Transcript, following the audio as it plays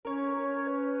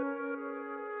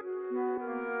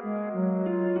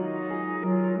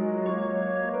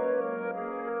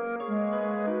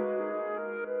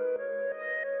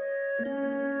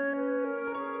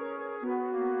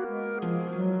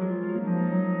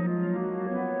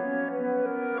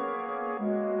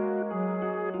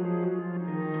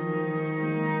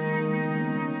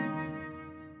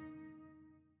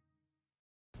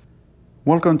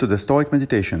Welcome to the Stoic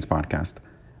Meditations podcast,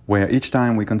 where each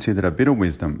time we consider a bit of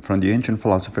wisdom from the ancient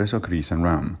philosophers of Greece and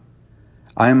Rome.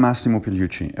 I am Massimo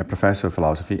Pigliucci, a professor of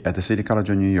philosophy at the City College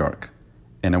of New York,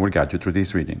 and I will guide you through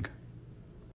this reading.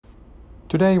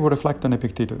 Today we'll reflect on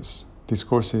Epictetus,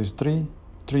 Discourses 3,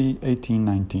 18,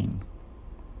 19.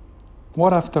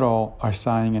 What after all are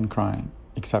sighing and crying,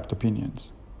 except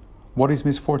opinions? What is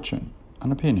misfortune?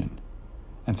 An opinion.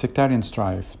 And sectarian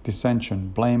strife, dissension,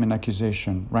 blame and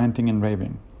accusation, ranting and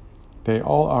raving. They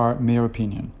all are mere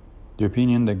opinion, the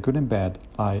opinion that good and bad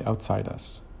lie outside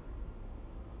us.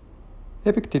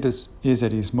 Epictetus is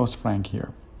at his most frank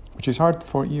here, which is hard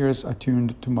for ears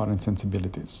attuned to modern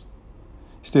sensibilities.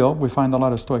 Still, we find a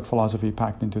lot of Stoic philosophy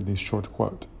packed into this short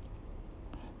quote.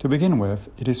 To begin with,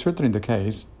 it is certainly the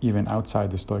case, even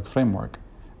outside the Stoic framework,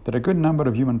 that a good number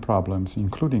of human problems,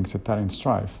 including sectarian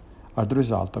strife, are the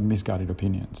result of misguided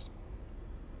opinions.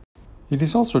 It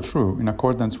is also true, in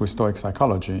accordance with Stoic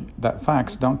psychology, that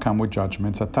facts don't come with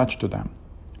judgments attached to them.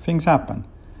 Things happen.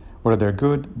 Whether they're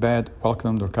good, bad,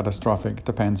 welcomed, or catastrophic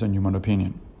depends on human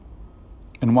opinion.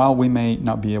 And while we may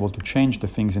not be able to change the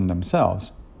things in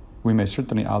themselves, we may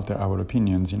certainly alter our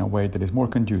opinions in a way that is more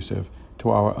conducive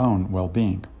to our own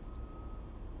well-being.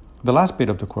 The last bit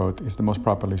of the quote is the most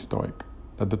properly Stoic,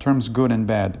 that the terms good and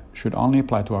bad should only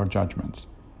apply to our judgments,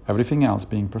 everything else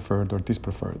being preferred or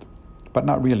dispreferred, but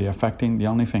not really affecting the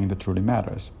only thing that truly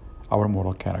matters, our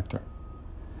moral character.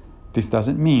 This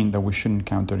doesn't mean that we shouldn't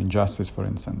counter injustice, for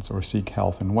instance, or seek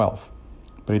health and wealth,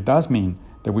 but it does mean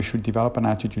that we should develop an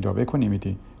attitude of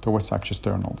equanimity towards such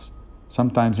externals.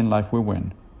 Sometimes in life we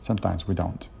win, sometimes we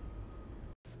don't.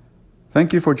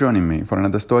 Thank you for joining me for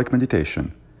another Stoic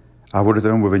meditation. I will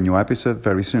return with a new episode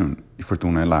very soon, if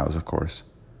Fortuna allows, of course.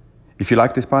 If you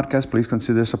like this podcast, please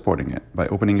consider supporting it by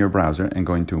opening your browser and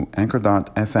going to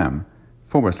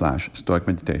anchor.fm/Stoic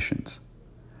Meditations.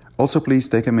 Also, please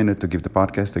take a minute to give the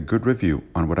podcast a good review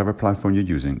on whatever platform you're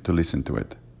using to listen to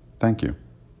it. Thank you.